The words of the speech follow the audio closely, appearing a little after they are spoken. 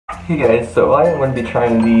Hey guys, so I am going to be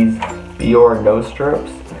trying these Biore nose strips.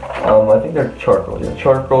 I think they're charcoal. Yeah,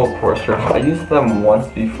 charcoal pore strips. I used them once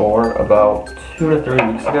before, about 2 to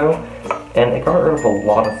 3 weeks ago, and it got rid of a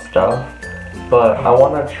lot of stuff. But I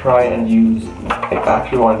want to try and use. I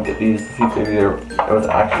actually want to get these to see if maybe it was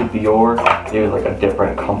actually Biore. It was like a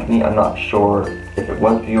different company. I'm not sure if it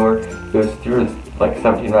was Biore. It was through like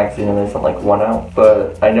 17 magazine and they sent like one out.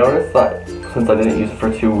 But I noticed that since I didn't use it for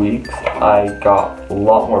 2 weeks, I got a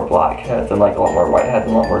lot more blackheads and like a lot more whiteheads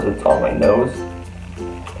and a lot more zits on my nose.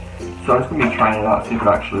 So I'm just going to be trying it out, see if it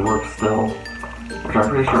actually works still, which I'm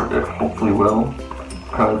pretty sure it hopefully will,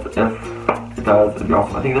 because if it does, it'd be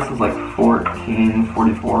awesome. I think this was like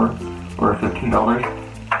 $14.44 or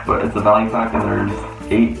 $15, but it's a value pack and there's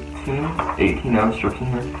 18 nose strips in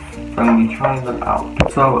here, so I'm going to be trying them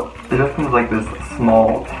out. So it just comes like this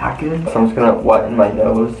small package, so I'm just going to wet in my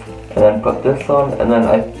nose and then put this on, and then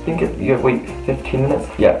I think you have to wait 15 minutes,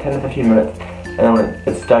 yeah, 10 to 15 minutes, and then when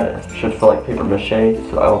it's done, it should feel like paper mache,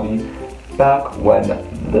 so I will be back when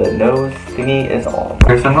the nose thingy is on.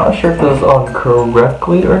 Okay, so I'm not sure if this is on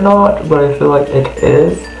correctly or not, but I feel like it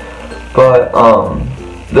is. But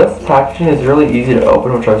this packaging is really easy to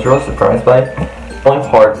open, which I was really surprised by. The only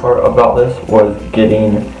hard part about this was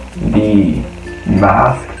getting the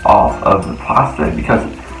mask off of the plastic, because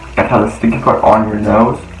it has a sticky part on your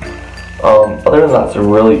nose. Other than that, it's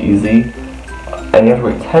really easy. And you have to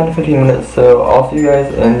wait 10 to 15 minutes, so I'll see you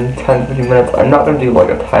guys in 10 to 15 minutes. I'm not going to do like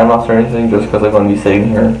a time lapse or anything, just because I'm going to be sitting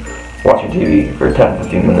here watching TV for 10 to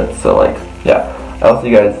 15 minutes, so like, yeah. I'll see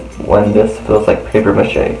you guys when this feels like paper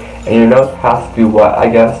mache. And your nose has to be wet, I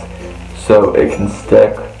guess, so it can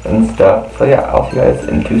stick and stuff. So yeah, I'll see you guys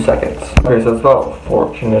in 2 seconds. Okay, so it's about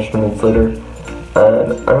 14-ish minutes later,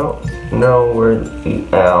 and I don't know where the,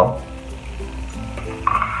 ow.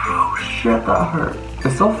 Oh shit, that hurt.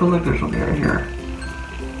 It still feels like there's something right here.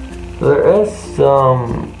 There is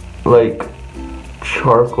some, like,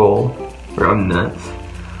 charcoal remnants.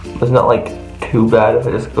 It's not, like, too bad. If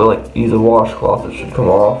I just go, like, use a washcloth, it should come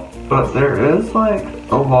off. But there is, like,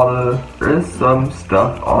 there is some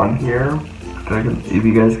stuff on here. If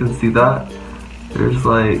you guys can see that. There's,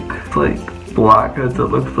 like blackheads, it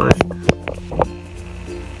looks like.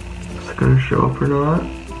 Is it gonna show up or not?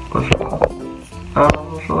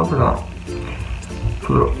 I'll show up or not.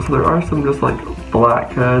 So there are some just, like,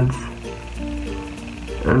 blackheads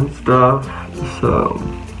and stuff, so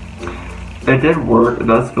it did work. It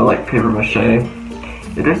does feel like paper mache.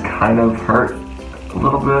 It did kind of hurt a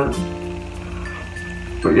little bit,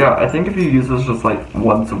 but yeah, I think if you use this just like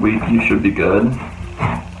once a week, you should be good.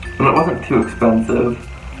 And it wasn't too expensive,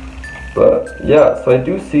 but yeah, so I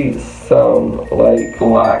do see some like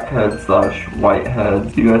blackheads slash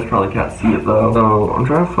whiteheads. You guys probably can't see it though, so I'm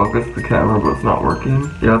trying to focus the camera, but it's not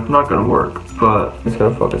working. Yeah, it's not gonna work, but it's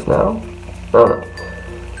gonna focus now. I don't know.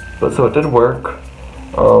 But so it did work,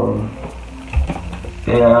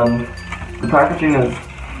 and the packaging is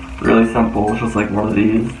really simple. It's just like one of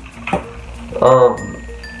these.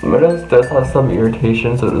 My nose does have some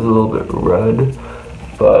irritation, so it is a little bit red,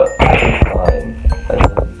 but it's fine, I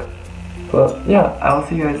think. But yeah, I will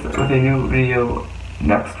see you guys with a new video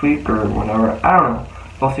next week or whenever. I don't know.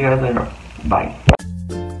 I'll see you guys later. Bye.